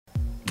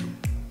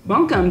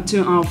Welcome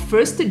to our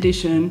first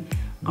edition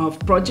of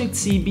Project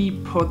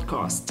CB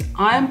podcast.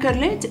 I am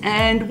Carlette,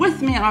 and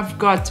with me I've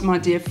got my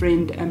dear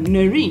friend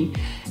Noreen.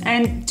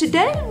 And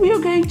today we are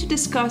going to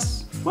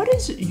discuss what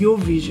is your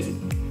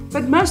vision,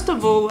 but most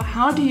of all,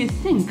 how do you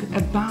think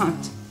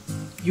about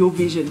your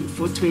vision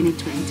for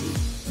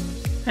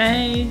 2020?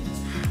 Hey,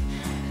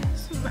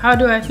 how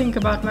do I think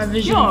about my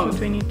vision for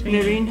 2020?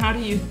 Noreen, how do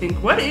you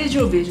think? What is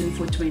your vision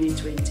for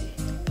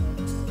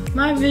 2020?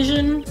 My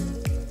vision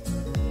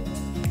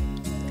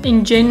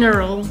in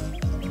general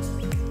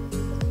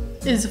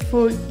is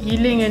for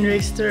healing and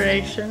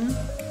restoration,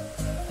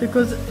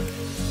 because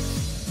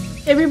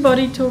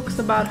everybody talks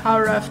about how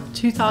rough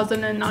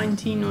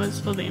 2019 was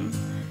for them,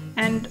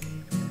 and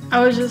I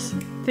was just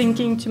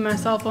thinking to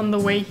myself on the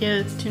way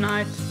here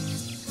tonight,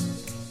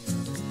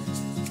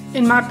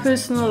 in my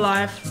personal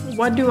life,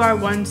 what do I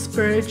want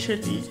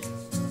spiritually?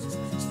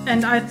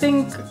 And I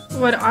think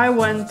what I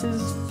want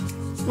is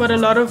what a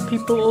lot of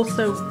people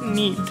also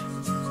need,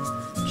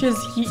 which is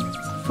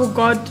for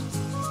God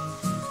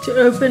to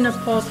open a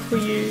path for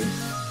you,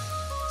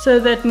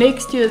 so that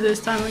next year this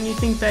time when you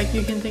think back,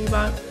 you can think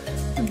about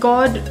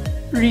God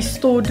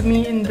restored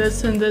me in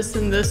this and this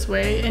and this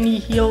way, and He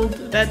healed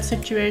that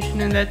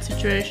situation and that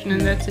situation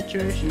and that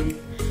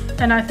situation.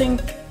 And I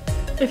think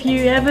if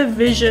you have a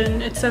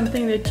vision, it's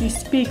something that you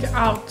speak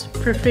out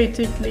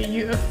prophetically.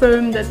 You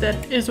affirm that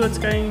that is what's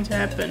going to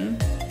happen.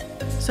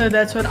 So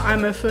that's what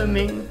I'm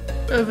affirming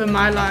over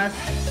my life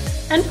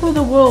and for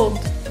the world,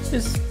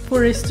 is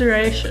for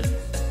restoration.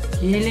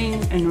 Healing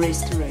and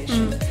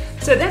restoration.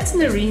 So that's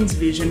Noreen's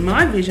vision.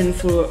 My vision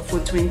for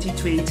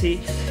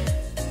 2020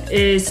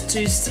 is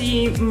to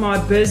see my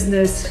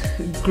business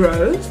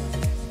grow,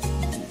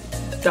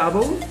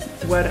 double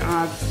what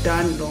I've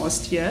done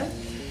last year.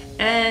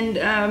 And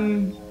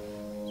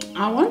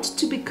I want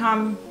to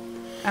become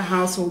a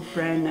household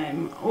brand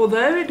name.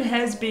 Although it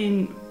has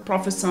been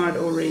prophesied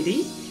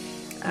already,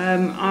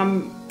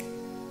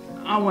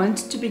 I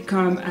want to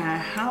become a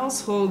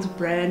household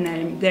brand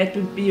name that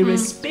would be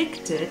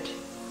respected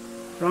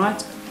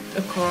right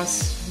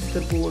across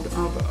the board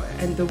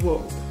and the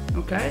world.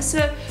 Okay,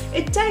 so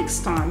it takes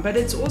time, but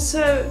it's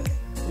also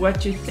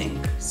what you think.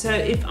 So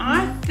if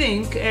I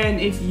think and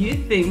if you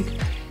think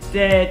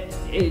that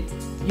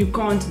you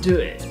can't do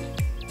it,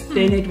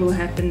 then it will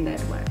happen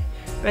that way.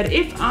 But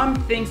if I'm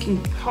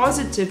thinking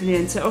positively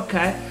and say,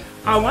 okay,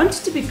 I want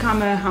to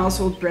become a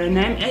household brand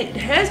name, it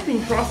has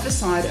been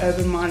prophesied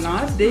over my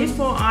life,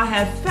 therefore I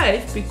have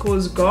faith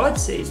because God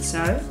said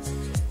so,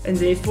 and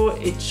therefore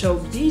it shall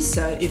be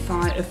so. If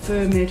I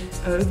affirm it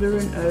over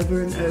and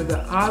over and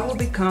over, I will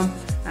become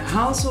a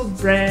household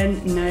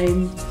brand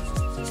name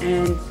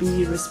and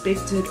be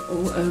respected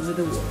all over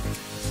the world.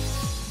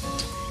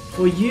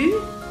 For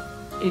you,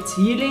 it's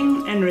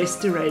healing and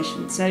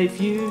restoration. So if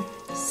you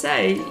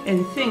say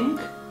and think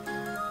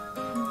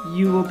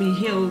you will be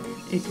healed,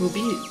 it will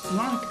be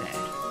like that.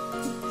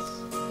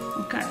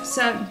 Okay,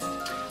 so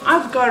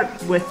I've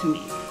got with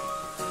me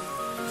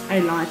a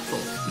light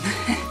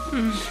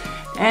bulb.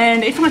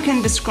 And if I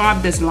can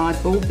describe this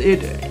light bulb,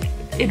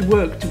 it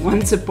worked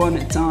once upon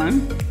a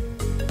time.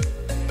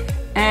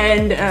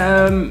 And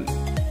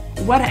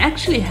what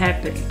actually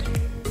happened,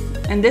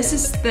 and this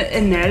is the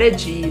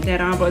analogy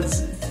that I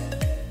was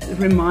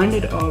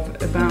reminded of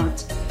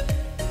about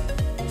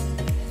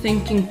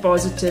thinking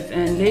positive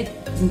and let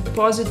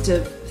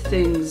positive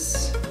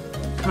things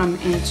come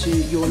into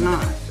your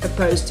life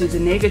opposed to the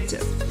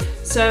negative.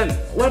 So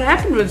what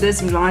happened with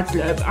this light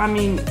bulb, I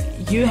mean,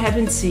 you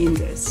haven't seen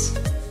this.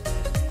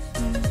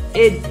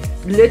 It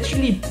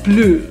literally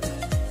blew.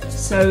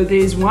 So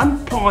there's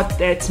one part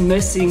that's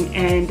missing,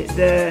 and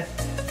the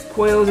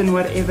coils and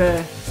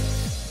whatever,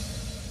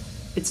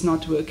 it's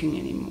not working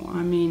anymore.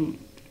 I mean,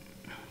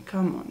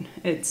 come on,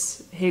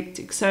 it's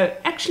hectic. So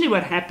actually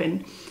what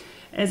happened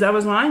is I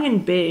was lying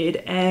in bed,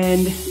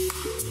 and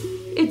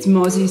it's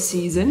mozzie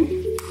season.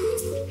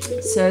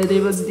 So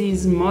there was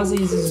these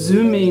mozzies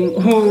zooming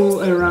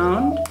all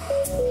around,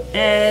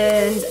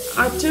 and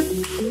I took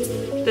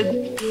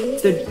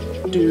the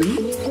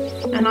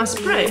doom and I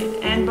sprayed,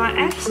 and by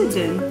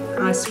accident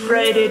I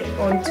sprayed it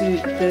onto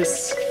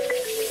this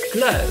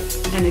globe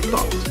and it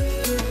popped.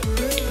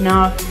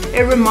 Now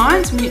it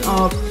reminds me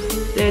of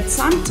that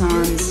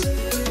sometimes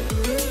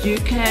you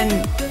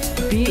can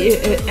be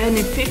an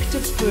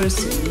effective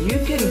person, you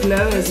can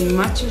glow as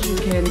much as you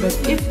can, but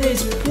if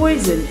there's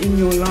poison in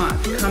your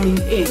life coming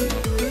in,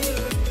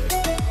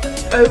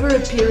 over a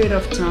period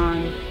of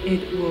time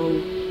it will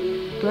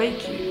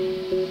break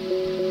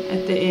you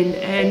at the end.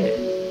 And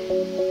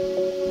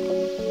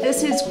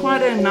this is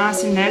quite a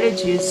nice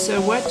analogy. So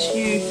what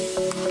you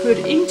put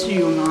into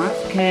your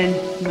life can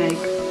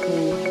make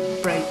or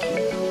break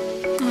you.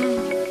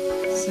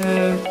 So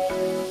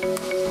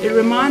it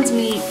reminds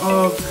me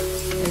of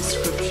a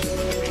scripture.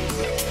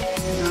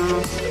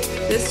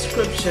 This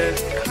scripture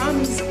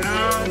comes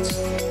out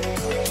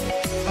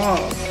of,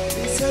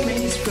 there's so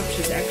many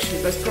scriptures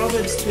actually, but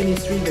Proverbs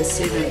 23 verse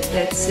 7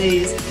 that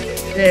says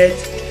that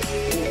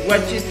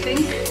what you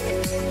think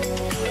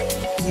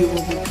you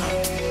will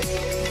become.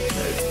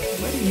 So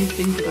you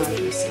think about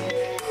yourself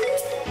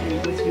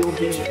and with your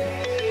vision?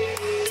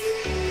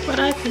 What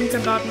I think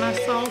about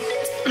myself?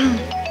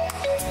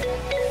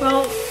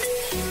 Well,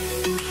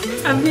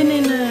 I've been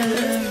in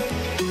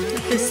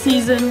a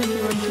season, if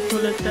you want to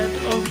call it that,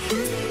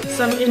 of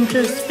some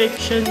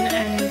introspection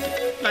and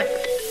like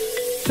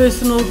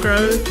personal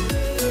growth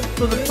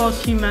for the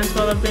past few months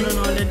while I've been on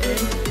holiday.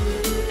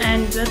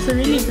 And that's a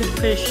really good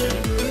question.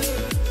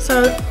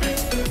 So,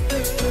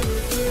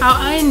 how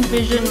I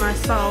envision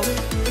myself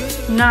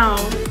now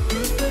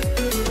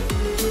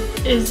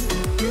is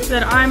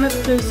that I'm a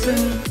person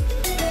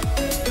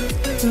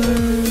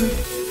who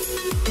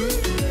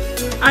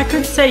I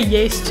could say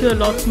yes to a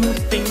lot more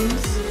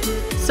things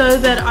so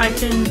that I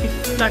can be,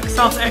 like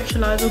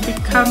self-actualize or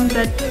become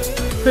that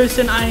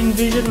person I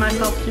envision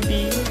myself to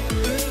be.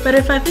 But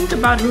if I think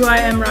about who I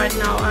am right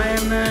now, I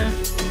am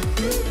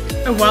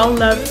a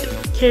well-loved,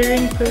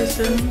 caring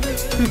person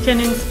who can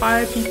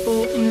inspire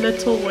people in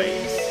little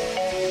ways.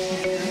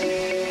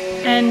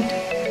 And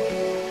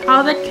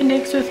how that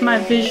connects with my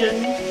vision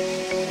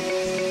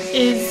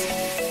is,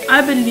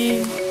 I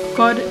believe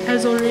God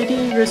has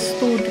already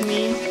restored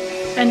me,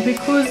 and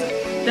because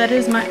that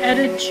is my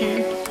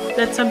attitude,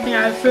 that's something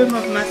I affirm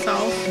of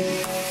myself,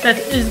 that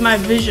is my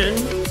vision,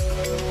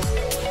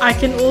 I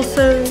can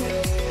also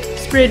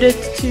spread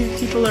it to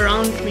people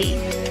around me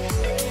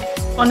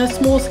on a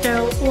small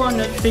scale or on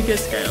a bigger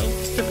scale,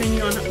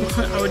 depending on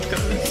how it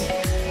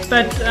goes.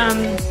 But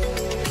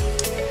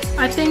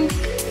I think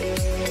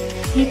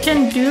you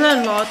can do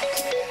a lot,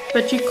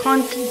 but you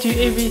can't do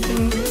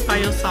everything by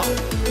yourself.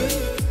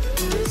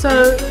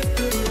 So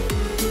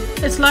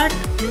it's like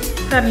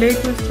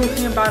Carlette was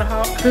talking about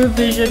how her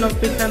vision of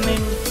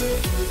becoming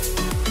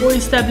or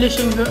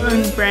establishing her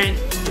own brand.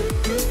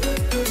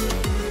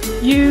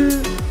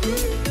 You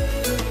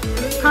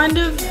kind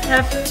of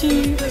have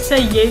to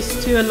say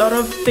yes to a lot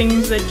of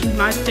things that you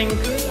might think,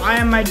 why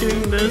am I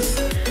doing this?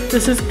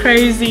 This is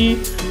crazy.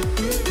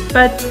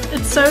 But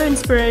it's so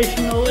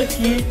inspirational if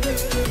you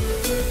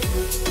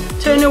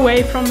turn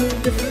away from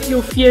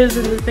your fears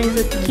and the things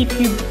that keep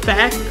you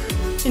back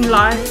in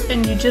life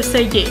and you just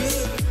say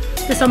yes.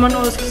 If someone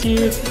asks you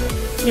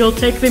if you'll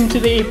take them to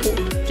the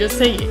airport, just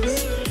say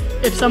yes.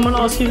 If someone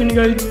asks you to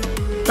go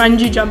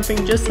bungee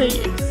jumping, just say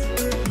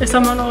yes. If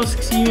someone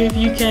asks you if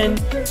you can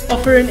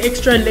offer an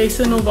extra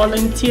lesson or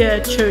volunteer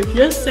at church,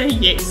 just say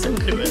yes and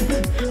do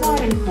it.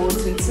 Quite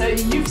important. So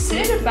you've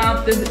said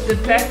about the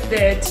fact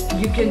that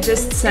you can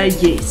just say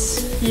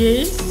yes.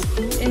 Yes.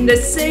 In the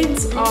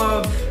sense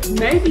of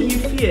maybe you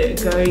fear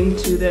going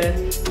to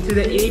the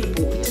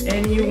airport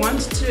and you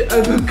want to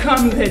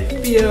overcome that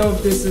fear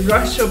of this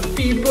rush of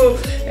people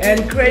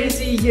and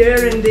crazy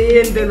here and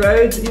there in the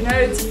roads. You know,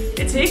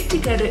 it's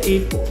hectic at an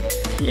airport.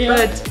 Yeah.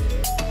 But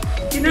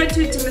you know,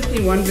 2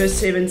 Timothy 1 verse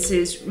 7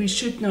 says we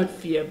should not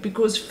fear,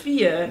 because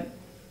fear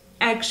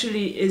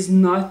actually is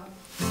not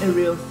a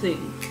real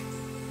thing.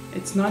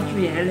 It's not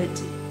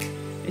reality.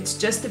 It's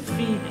just a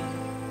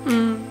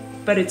feeling,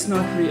 but it's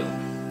not real.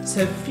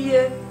 So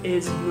fear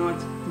is not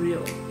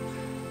real.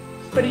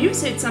 But you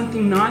said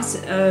something nice,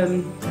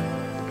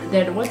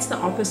 that what's the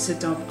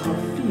opposite of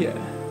fear?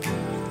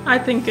 I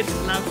think it's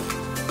love.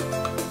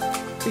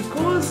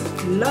 Because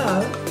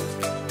love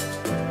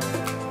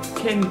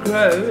can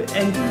grow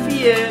and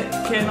fear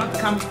cannot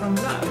come from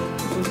love,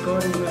 because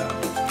God is love.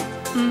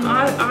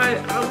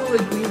 I will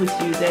agree with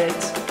you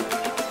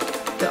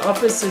that the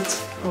opposite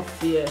of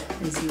fear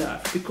is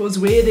love, because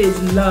where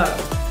there's love,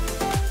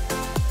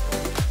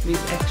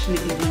 there's actually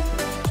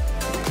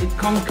everything. It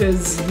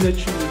conquers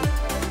literally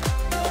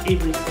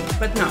everything.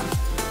 But now,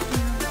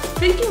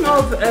 thinking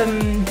of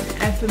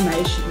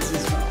affirmations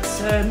as well.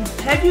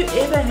 So have you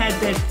ever had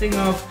that thing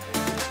of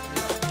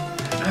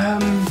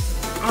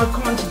I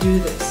can't do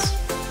this,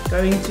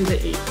 going to the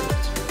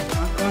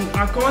airport,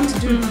 I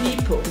can't do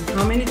people.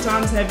 How many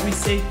times have we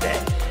said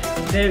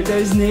that?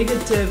 Those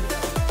negative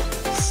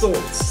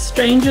thoughts.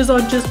 Strangers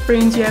are just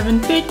friends you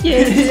haven't met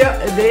yet.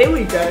 Yeah, there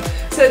we go.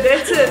 So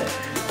that's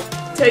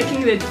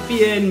taking that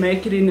fear and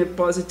make it in a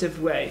positive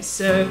way.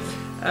 So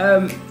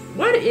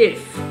what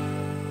if,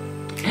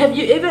 have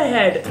you ever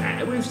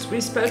had,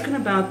 we've spoken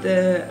about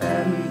the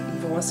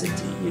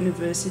varsity,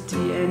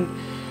 university, and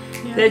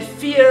that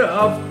fear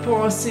of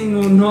passing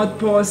or not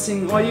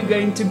passing. Are you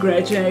going to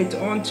graduate?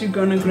 Aren't you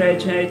going to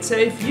graduate? So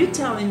if you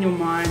tell in your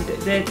mind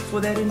that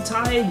for that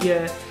entire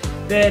year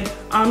that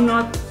I'm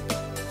not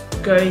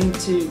going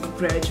to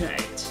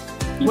graduate,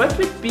 what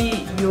would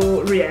be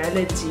your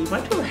reality?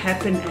 What will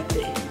happen at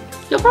the end?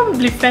 You'll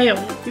probably fail.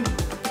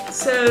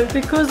 So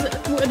because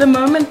the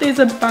moment there's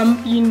a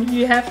bump,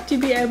 you have to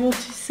be able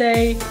to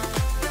say,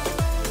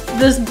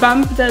 this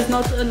bump does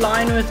not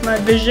align with my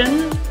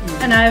vision,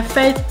 and I have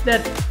faith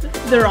that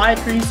the right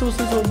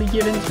resources will be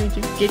given to you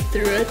to get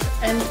through it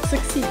and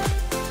succeed.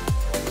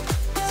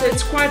 So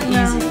it's quite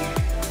easy.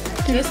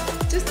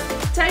 Just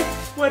take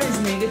what is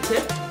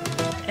negative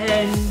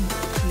and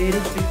let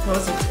it be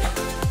positive.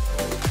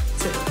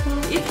 So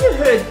if you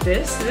heard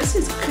this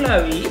is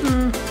Chloe,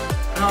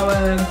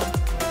 our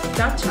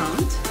Dutch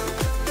aunt,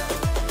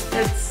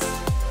 that's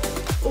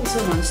also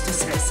also wants to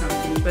say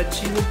something, but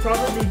she will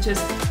probably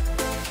just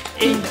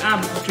end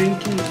up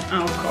drinking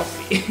our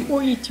coffee.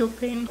 Or eat your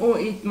pen. Or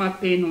eat my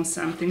pen or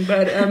something.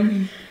 But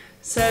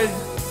so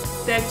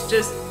that's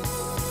just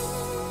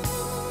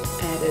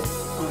added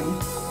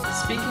on.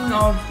 Speaking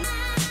of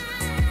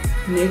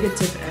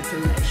negative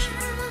affirmation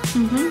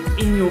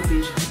in your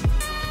vision,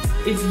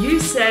 if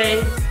you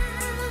say,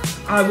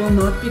 I will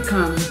not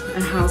become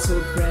a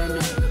household brand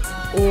name,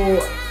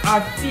 or I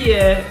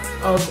fear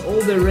of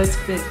all the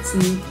risk that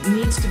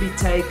needs to be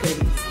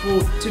taken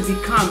to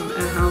become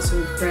a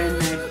household brand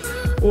name,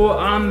 or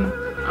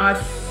I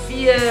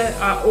fear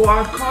or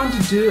I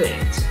can't do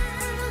it.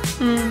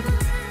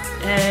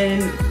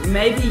 And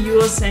maybe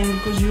you're saying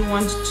because you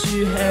want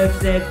to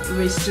have that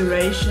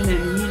restoration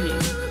and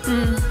healing.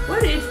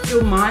 What if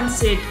your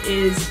mindset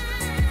is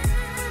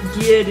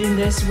geared in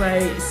this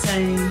way,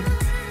 saying,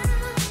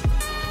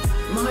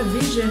 my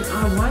vision,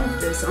 I want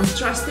this, I'm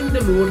trusting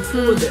the Lord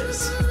for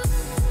this.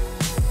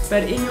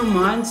 But in your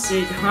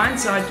mindset,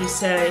 hindsight, you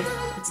say,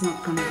 it's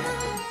not going to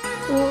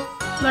happen. Or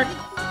like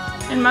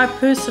in my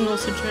personal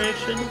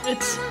situation,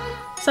 it's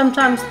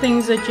sometimes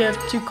things that you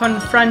have to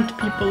confront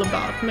people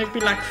about, maybe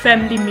like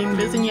family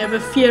members, and you have a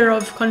fear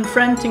of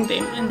confronting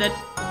them, and that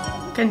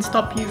can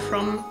stop you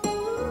from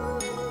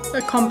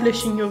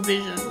accomplishing your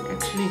vision.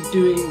 Actually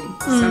doing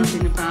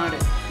something about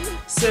it.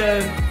 So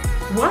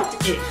what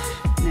if,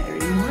 Mary,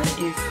 what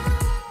if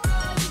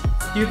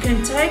you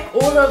can take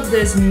all of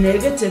this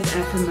negative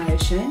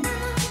affirmation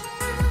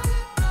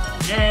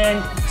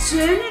and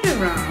turn it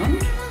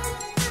around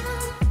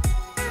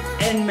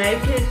and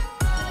make it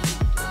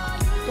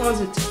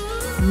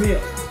positive,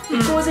 real?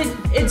 Because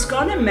it's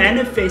gonna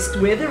manifest,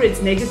 whether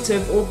it's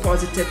negative or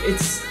positive.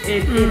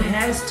 It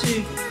has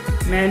to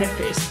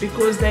manifest,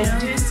 because they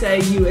do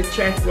say you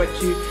attract what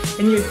you,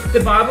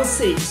 the Bible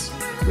says,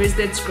 where's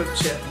that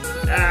scripture?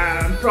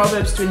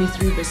 Proverbs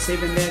 23 verse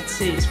 7, that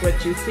says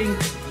what you think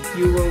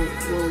you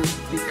will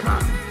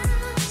become.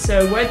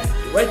 So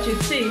what you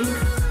think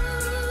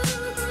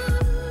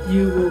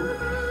you will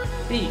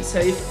be. So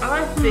if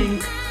I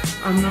think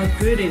I'm not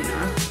good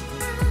enough,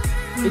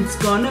 it's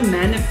gonna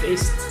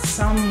manifest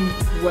some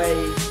way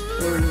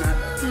or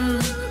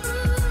another.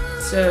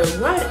 So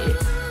what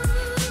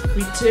if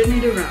we turn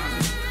it around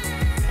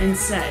and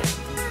say,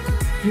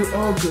 you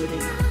are good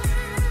enough.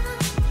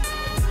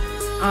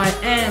 I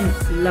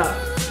am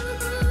loved.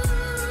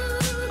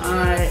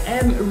 I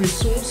am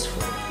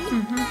resourceful.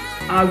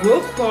 I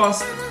will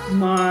pass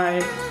my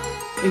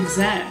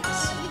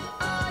exams.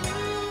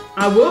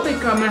 I will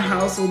become a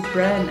household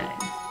brand name.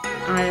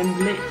 I am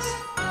blessed.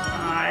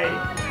 I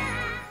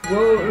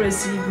will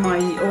receive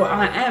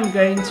I am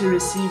going to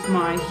receive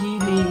my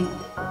healing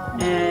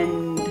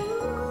and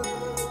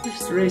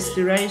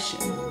restoration.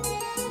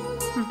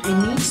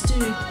 It needs to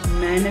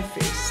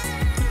manifest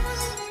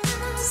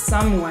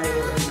some way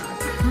or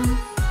another.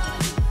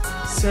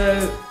 So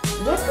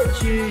what would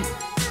you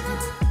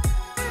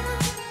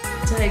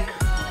take,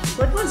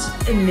 what was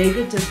a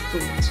negative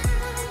thought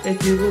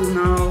that you will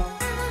now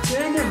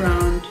turn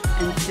around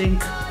and think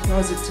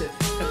positive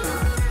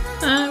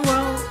about?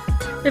 Well,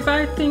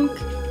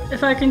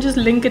 if I can just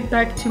link it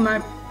back to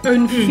my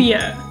own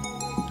fear,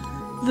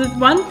 the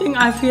one thing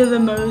I fear the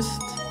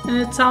most, and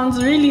it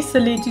sounds really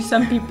silly to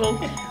some people,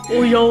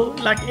 or your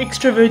like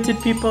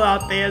extroverted people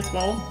out there as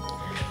well,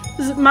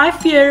 my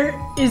fear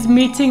is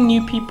meeting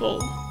new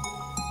people.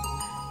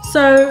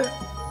 So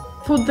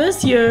for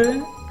this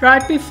year,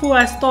 right before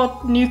I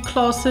start new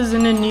classes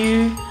and a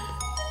new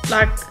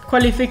like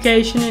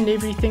qualification and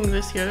everything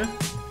this year,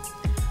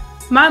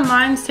 my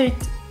mindset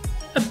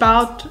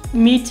about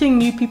meeting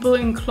new people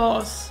in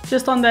class,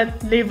 just on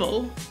that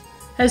level,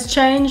 has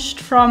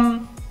changed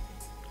from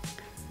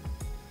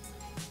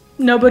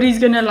nobody's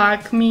gonna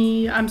like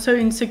me, I'm so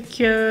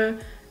insecure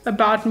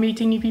about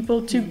meeting new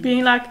people, to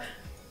being like,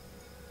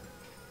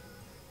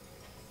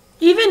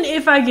 even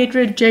if I get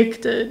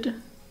rejected,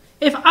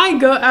 if I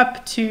go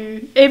up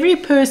to every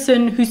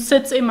person who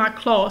sits in my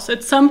class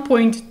at some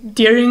point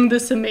during the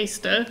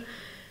semester,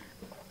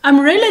 I'm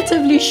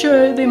relatively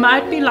sure there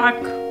might be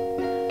like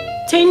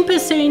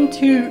 10%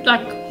 who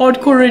like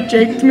hardcore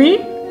reject me,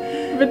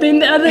 but then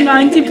the other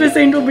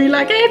 90% will be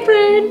like, hey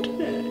friend.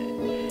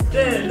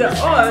 The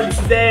odds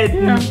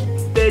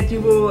that you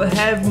will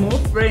have more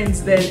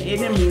friends than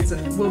enemies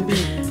will be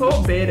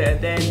far better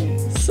than...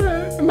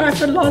 So my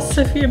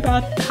philosophy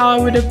about how I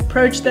would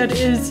approach that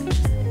is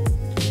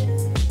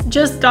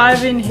just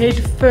dive in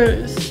head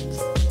first.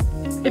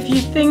 If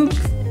you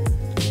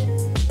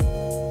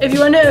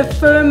want to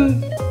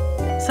affirm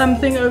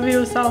something over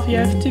yourself, you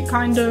have to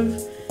kind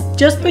of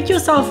just put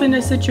yourself in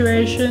a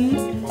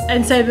situation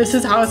and say this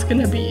is how it's going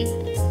to be,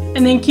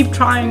 and then keep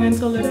trying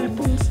until it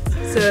happens.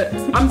 So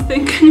I'm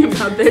thinking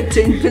about that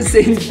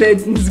 10%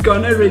 that's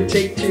gonna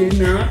reject you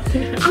now.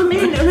 I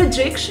mean,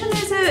 rejection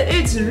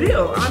it's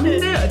real. I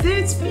mean,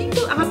 there's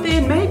people out there,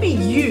 and maybe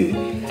you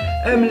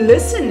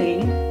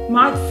listening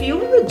might feel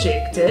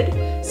rejected.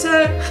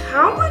 So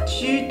how would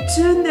you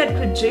turn that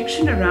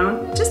rejection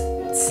around? Just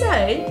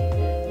say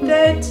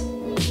that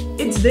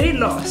it's their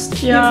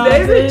loss. Yeah,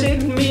 If they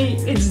reject me,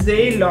 it's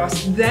their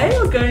loss. They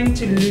are going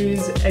to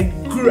lose a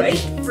great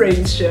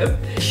friendship.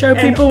 Show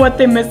people what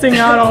they're missing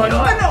out on.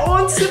 An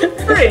awesome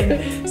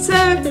friend. So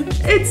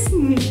it's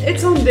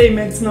on them,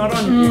 it's not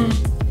on you.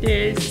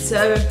 Yes.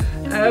 So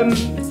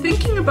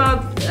thinking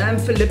about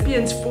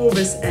Philippians 4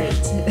 verse 8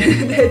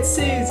 that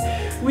says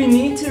we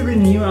need to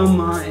renew our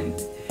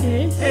mind.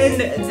 Yes.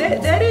 And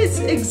that is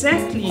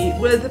exactly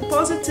with the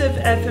positive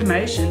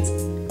affirmations.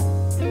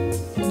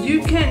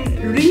 You can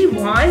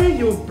rewire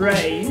your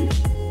brain,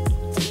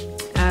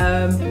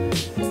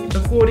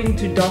 according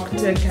to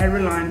Dr.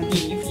 Caroline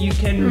Leaf. You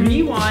can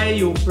rewire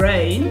your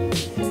brain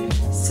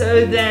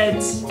so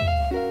that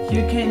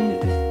you can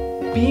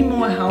be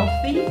more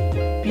healthy,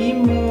 be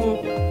more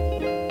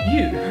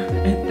you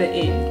at the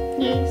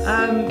end. Yes.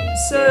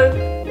 So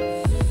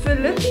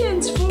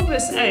Philippians 4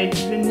 verse 8,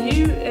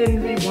 renew and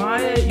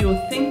rewire your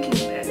thinking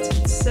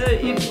patterns, so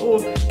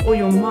or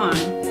your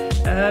mind.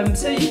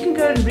 So you can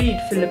go and read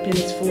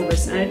Philippians 4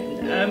 verse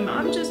 8.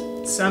 I'm just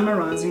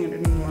summarizing it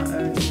in my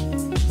own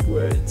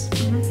words.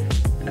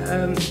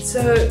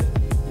 So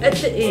at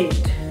the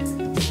end,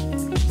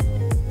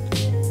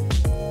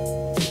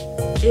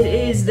 it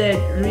is that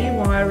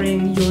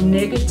rewiring your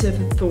negative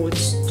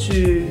thoughts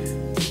to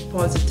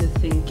positive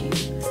thinking,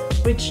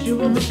 which you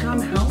will become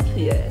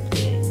healthier at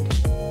the end.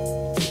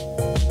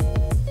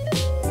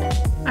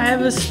 I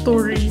have a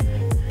story.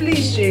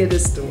 Please share the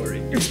story.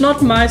 It's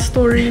not my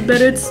story,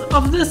 but it's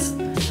of this.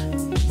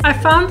 I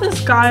found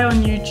this guy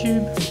on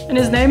YouTube, and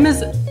his name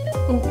is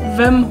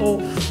Wim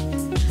Hof.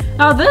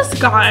 Now, this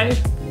guy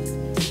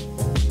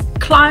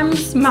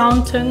climbs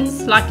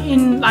mountains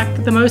in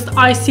the most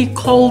icy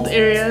cold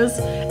areas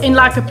in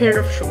like a pair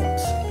of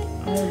shorts.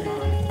 Oh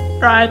my.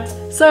 Right?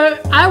 So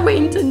I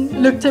went and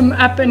looked him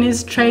up and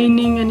his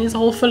training and his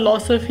whole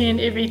philosophy and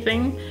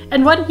everything,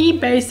 and what he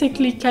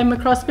basically came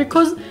across,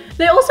 because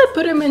they also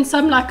put him in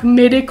some like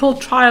medical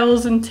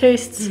trials and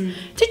tests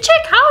to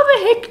check how the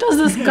heck does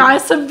this guy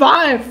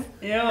survive.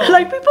 Yeah.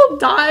 Like, people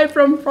die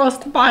from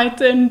frostbite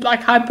and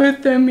like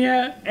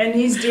hypothermia. And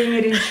he's doing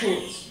it in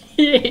shorts.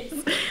 Yes.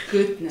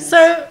 Goodness.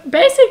 So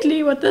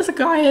basically what this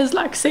guy has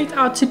like set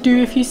out to do,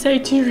 if you say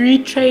to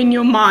retrain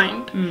your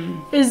mind,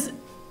 is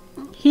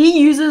he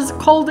uses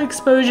cold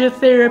exposure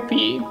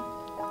therapy.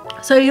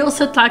 So he'll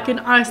sit like in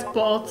ice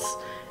baths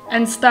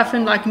and stuff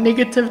in like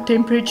negative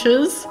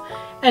temperatures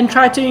and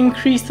try to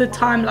increase the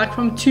time, like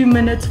from 2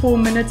 minutes, 4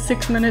 minutes,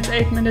 6 minutes,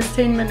 8 minutes,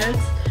 10 minutes,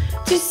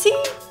 to see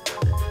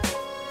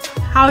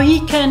how he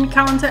can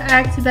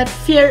counteract that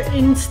fear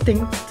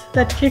instinct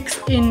that kicks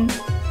in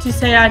to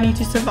say, I need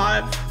to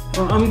survive.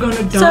 Well, I'm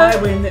gonna die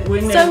when it's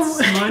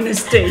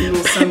minus 10 or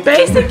something.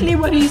 Basically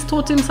what he's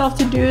taught himself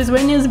to do is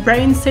when his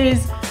brain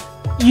says,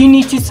 you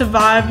need to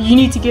survive, you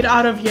need to get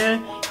out of here,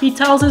 he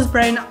tells his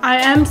brain, I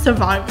am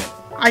surviving.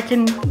 I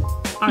can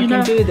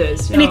do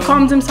this. Yeah. And he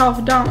calms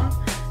himself down.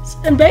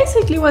 And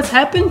basically what's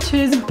happened to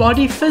his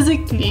body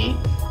physically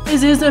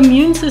is his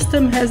immune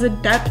system has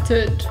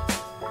adapted.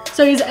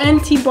 So his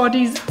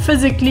antibodies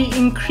physically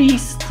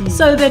increased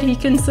so that he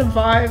can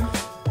survive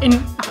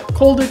in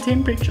colder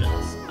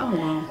temperatures. Oh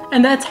wow.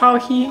 And that's how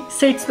he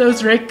sets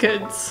those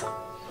records.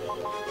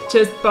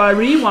 Just by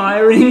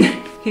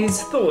rewiring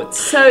his thoughts.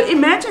 So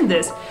imagine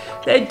this.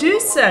 They do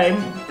say,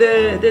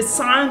 the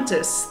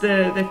scientists,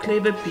 the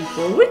clever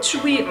people, which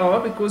we are,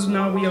 because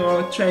now we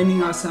are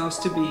training ourselves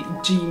to be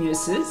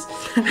geniuses.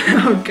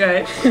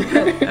 Okay.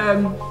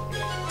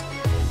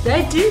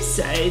 They do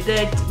say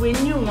that when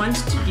you want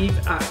to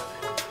give up,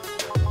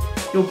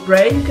 your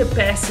brain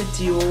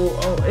capacity,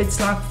 or it's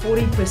like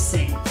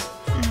 40%.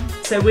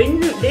 So when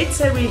let's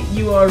say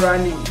you are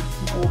running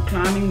or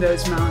climbing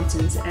those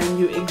mountains and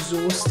you're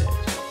exhausted,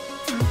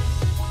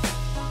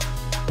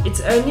 it's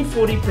only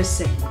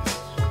 40%.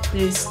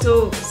 There's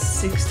still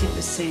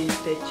 60%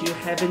 that you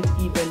haven't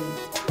even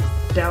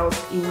delved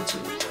into.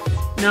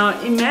 Now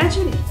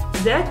imagine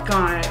that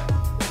guy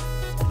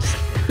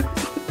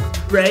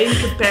brain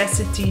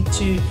capacity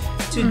to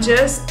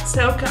just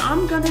say, okay,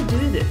 I'm gonna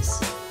do this.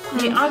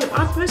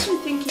 I personally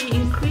think he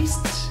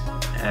increased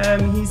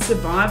his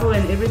survival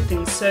and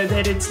everything so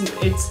that it's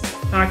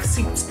like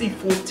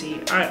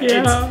 60-40.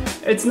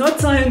 It's not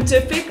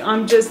scientific.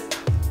 I'm just.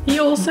 He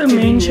also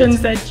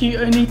mentions that you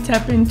only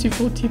tap into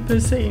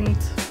 40%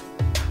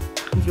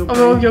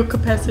 of your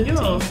capacity.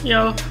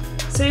 Yeah.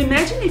 So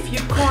imagine if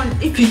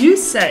you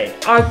say,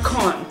 I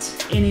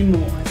can't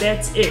anymore,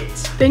 that's it.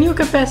 Then your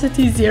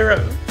capacity is 0.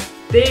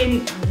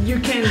 Then you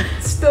can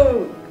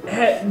still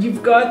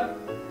you've got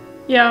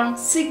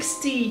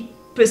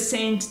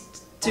 60%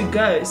 to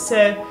go.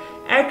 So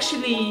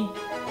actually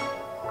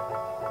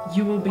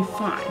you will be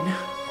fine.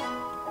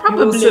 Probably.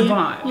 You will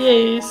survive.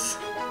 Yes.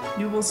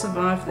 You will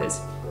survive this.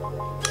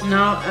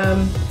 Now,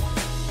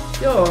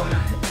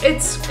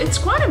 it's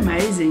quite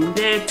amazing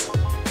that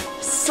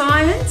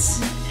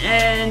science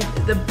and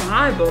the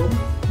Bible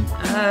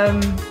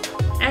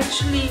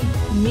actually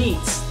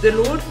meets. The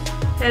Lord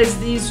has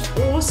these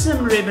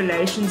awesome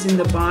revelations in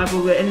the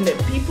Bible, and that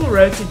people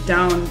wrote it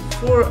down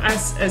for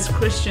us as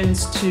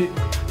Christians to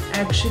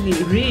actually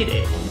read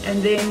it,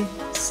 and then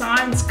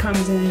science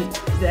comes in,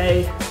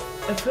 they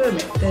affirm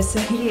it. They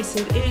say, yes,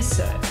 it is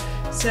so.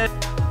 So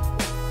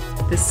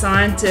the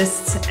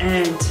scientists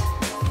and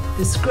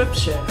the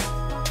scripture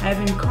have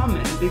in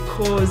common,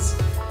 because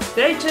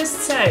they just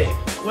say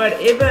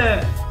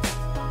whatever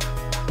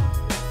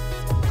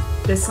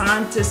the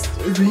scientists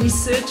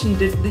research and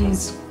did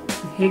these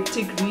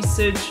hectic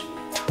research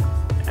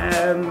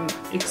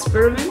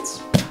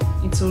experiments,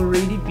 it's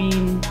already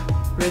been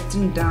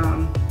written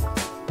down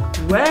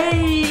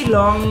way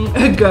long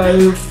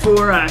ago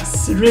for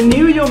us.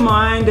 Renew your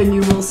mind and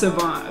you will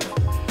survive.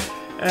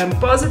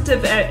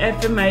 Positive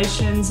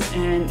affirmations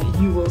and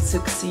you will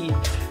succeed.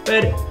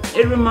 But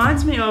it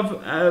reminds me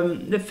of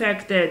the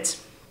fact that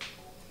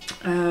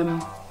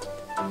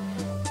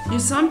you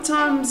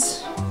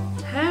sometimes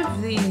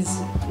have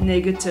these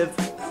negative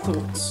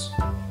thoughts.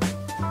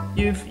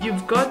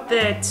 You've got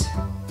that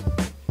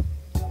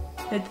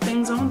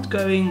things aren't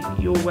going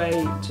your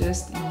way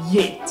just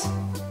yet.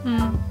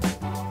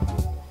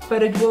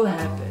 But it will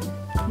happen.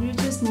 You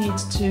just need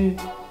to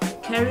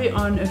carry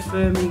on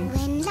affirming,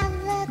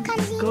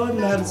 God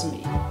loves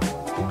me,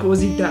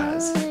 because He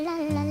does.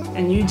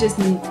 And you just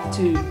need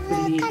to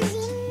believe it.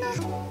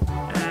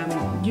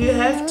 You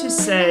have to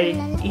say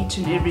each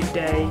and every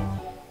day,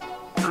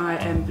 I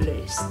am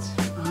blessed,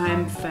 I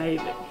am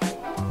favored.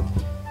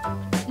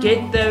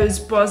 Get those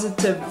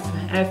positive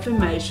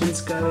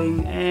affirmations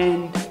going,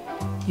 and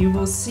you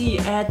will see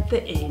at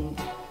the end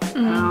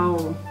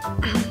how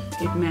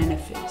it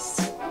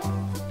manifests.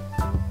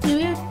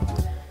 Yeah.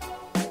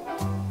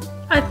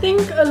 I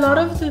think a lot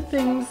of the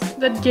things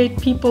that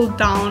get people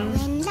down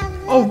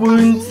are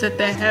wounds that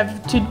they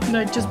have, to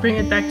just bring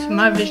it back to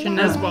my vision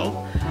as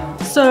well.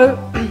 So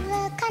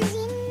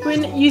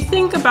when you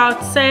think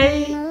about,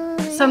 say,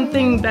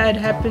 something bad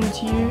happened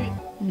to you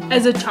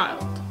as a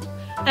child,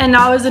 and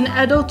now as an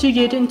adult you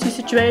get into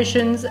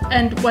situations,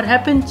 and what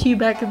happened to you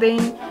back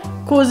then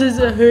causes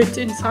a hurt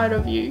inside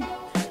of you,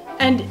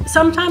 and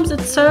sometimes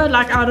it's so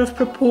out of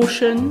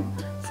proportion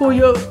for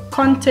your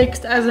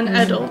context as an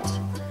adult,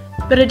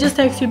 but it just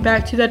takes you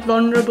back to that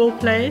vulnerable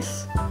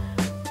place.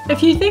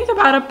 If you think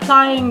about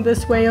applying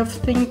this way of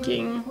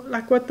thinking,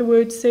 like what the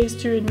word says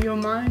to in your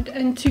mind,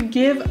 and to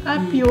give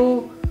up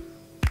your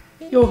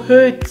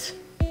hurt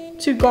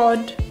to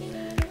God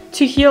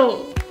to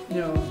heal,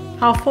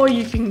 how far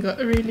you can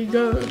really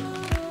go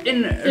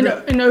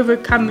in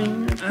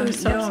overcoming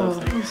those types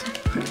of things.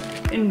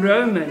 In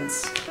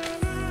Romans,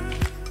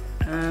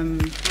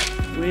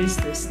 where's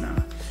this now?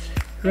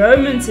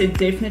 Romans, it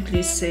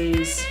definitely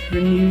says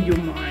renew your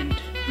mind,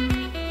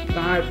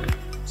 like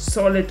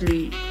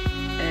solidly,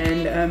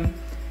 and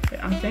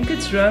I think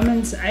it's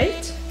Romans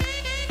 8,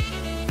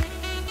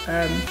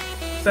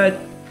 but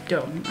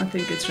I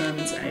think it's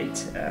Romans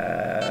 8,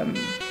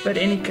 but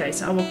in any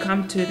case, I will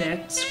come to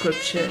that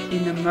scripture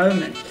in a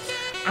moment.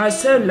 I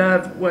so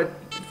love what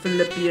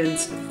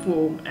Philippians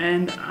 4,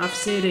 and I've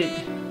said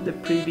it the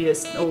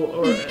previous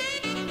or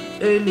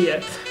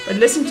earlier, but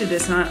listen to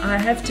this. I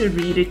have to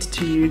read it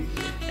to you,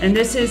 and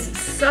this is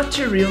such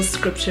a real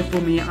scripture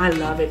for me. I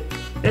love it.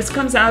 This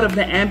comes out of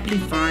the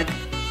Amplified,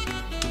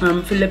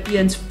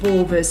 Philippians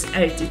 4 verse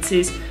 8. It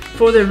says,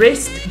 for the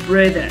rest,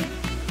 brethren,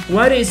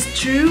 what is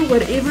true,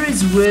 whatever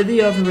is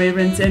worthy of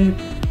reverence and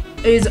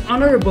is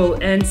honorable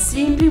and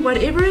seemly,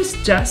 whatever is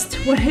just,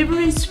 whatever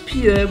is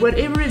pure,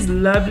 whatever is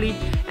lovely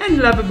and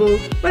lovable,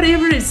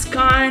 whatever is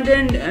kind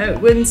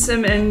and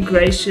winsome and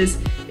gracious,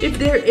 if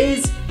there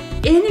is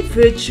any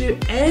virtue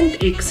and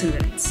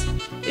excellence,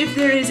 if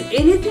there is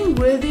anything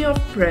worthy of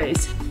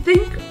praise,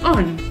 think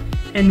on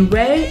and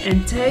weigh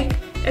and take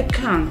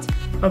account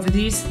of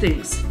these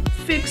things.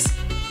 Fix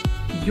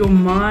your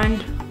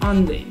mind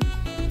on them.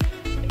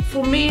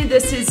 For me,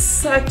 this is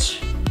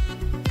such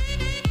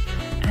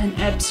an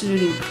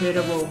absolutely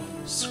incredible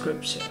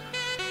scripture.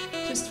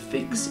 Just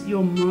fix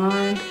your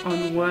mind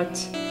on what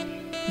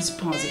is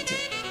positive.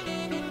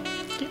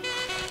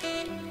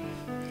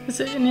 It's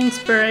an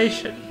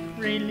inspiration,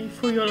 really,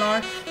 for your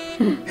life.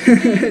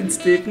 It's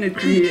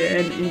definitely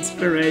an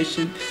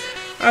inspiration.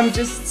 I'm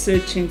just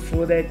searching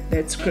for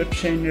that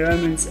scripture in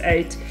Romans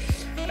 8.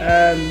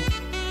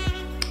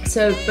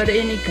 But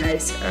in any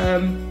case,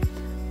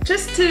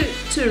 just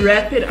to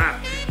wrap it up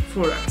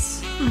for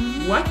us,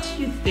 what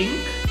you think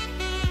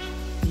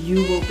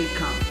you will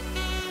become,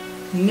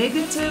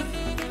 negative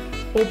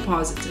or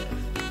positive,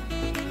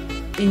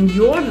 in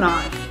your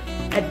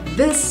life at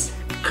this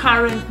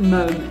current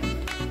moment.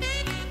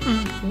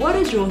 What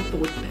is your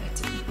thought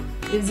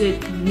pattern? Is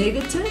it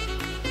negative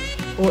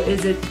or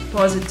is it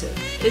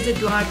positive? Is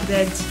it like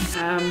that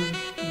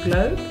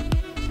globe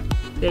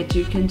that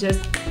you can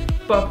just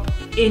pop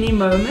any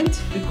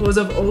moment because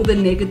of all the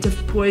negative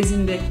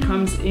poison that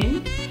comes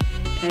in,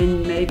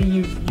 and maybe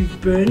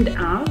you've burned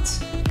out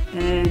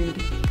and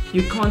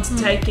you can't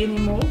take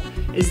anymore?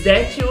 Is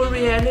that your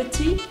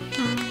reality?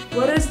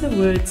 What does the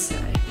word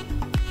say?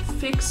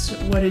 Fix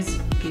what is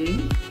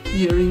good,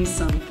 hearing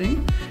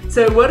something.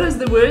 So what does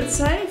the word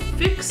say?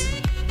 Fix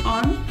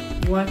on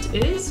what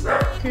is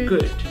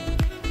good.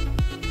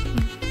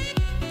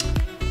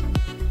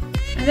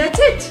 And that's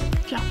it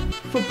Yeah.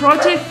 for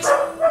Project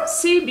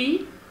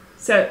CB.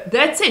 So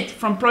that's it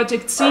from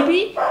Project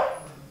CB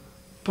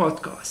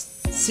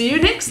podcast. See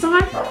you next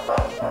time.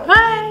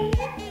 Bye.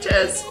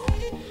 Cheers.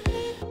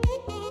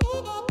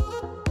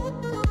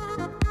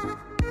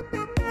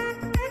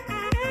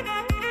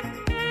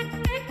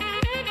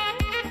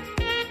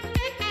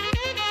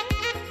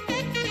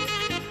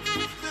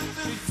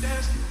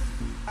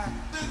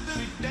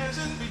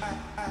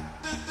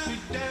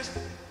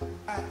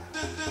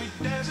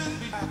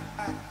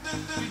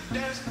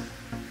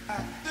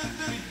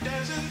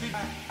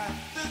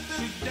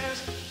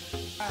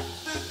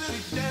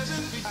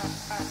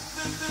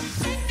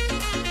 We